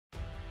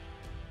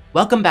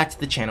Welcome back to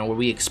the channel where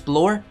we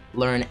explore,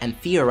 learn, and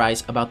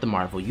theorize about the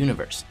Marvel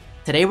Universe.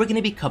 Today we're going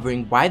to be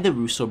covering why the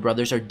Russo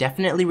brothers are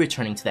definitely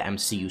returning to the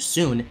MCU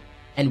soon,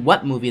 and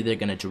what movie they're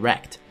going to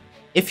direct.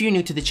 If you're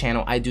new to the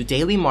channel, I do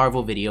daily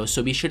Marvel videos,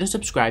 so be sure to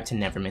subscribe to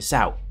never miss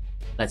out.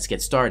 Let's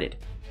get started.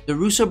 The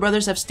Russo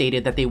brothers have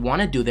stated that they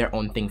want to do their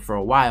own thing for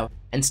a while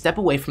and step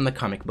away from the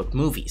comic book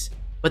movies,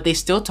 but they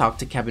still talk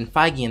to Kevin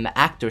Feige and the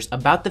actors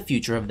about the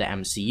future of the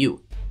MCU.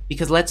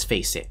 Because let's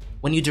face it,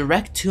 when you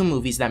direct two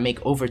movies that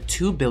make over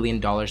 $2 billion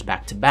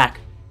back to back,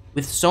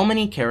 with so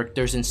many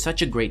characters and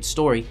such a great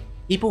story,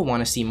 people want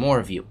to see more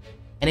of you.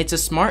 And it's a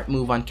smart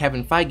move on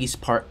Kevin Feige's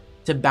part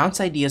to bounce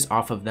ideas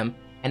off of them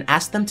and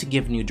ask them to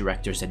give new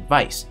directors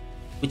advice,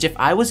 which if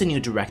I was a new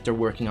director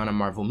working on a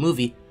Marvel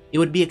movie, it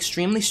would be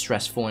extremely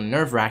stressful and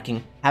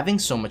nerve-wracking having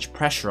so much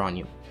pressure on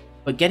you.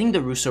 But getting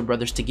the Russo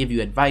brothers to give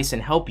you advice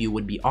and help you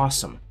would be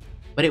awesome.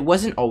 But it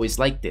wasn't always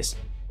like this.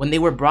 When they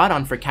were brought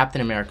on for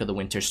Captain America the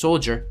Winter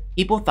Soldier,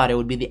 people thought it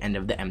would be the end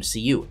of the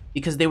MCU,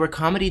 because they were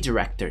comedy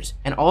directors,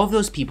 and all of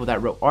those people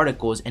that wrote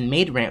articles and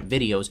made rant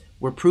videos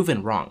were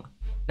proven wrong.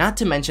 Not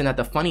to mention that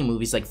the funny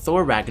movies like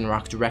Thor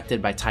Ragnarok,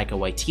 directed by Taika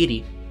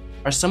Waititi,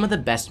 are some of the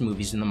best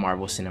movies in the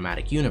Marvel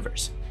Cinematic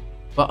Universe.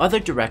 But other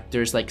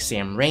directors like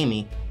Sam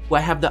Raimi, who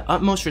I have the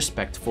utmost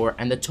respect for,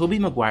 and the Tobey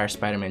Maguire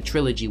Spider-Man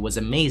trilogy was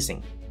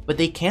amazing, but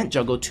they can't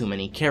juggle too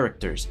many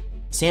characters.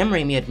 Sam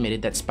Raimi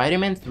admitted that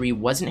Spider-Man 3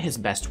 wasn't his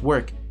best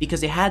work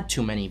because it had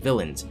too many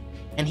villains,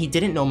 and he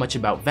didn't know much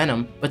about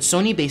Venom, but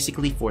Sony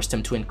basically forced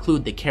him to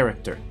include the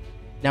character.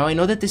 Now I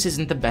know that this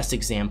isn't the best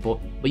example,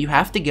 but you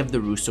have to give the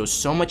Russos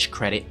so much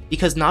credit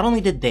because not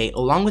only did they,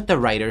 along with the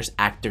writers,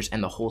 actors,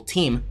 and the whole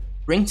team,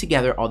 bring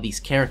together all these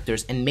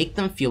characters and make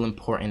them feel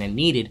important and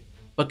needed,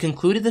 but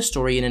concluded the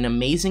story in an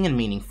amazing and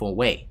meaningful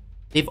way.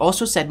 They've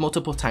also said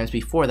multiple times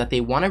before that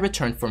they want to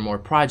return for more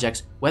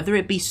projects, whether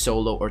it be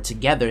solo or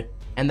together,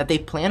 and that they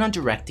plan on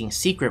directing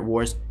Secret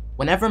Wars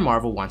whenever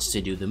Marvel wants to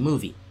do the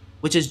movie,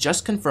 which is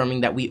just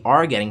confirming that we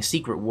are getting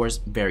Secret Wars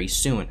very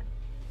soon.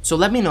 So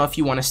let me know if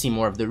you want to see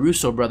more of the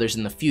Russo brothers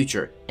in the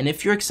future, and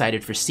if you're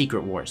excited for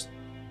Secret Wars.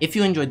 If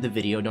you enjoyed the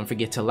video, don't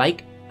forget to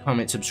like,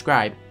 comment,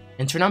 subscribe,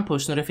 and turn on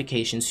post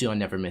notifications so you'll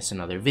never miss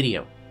another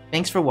video.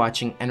 Thanks for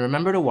watching, and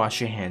remember to wash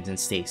your hands and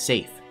stay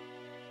safe.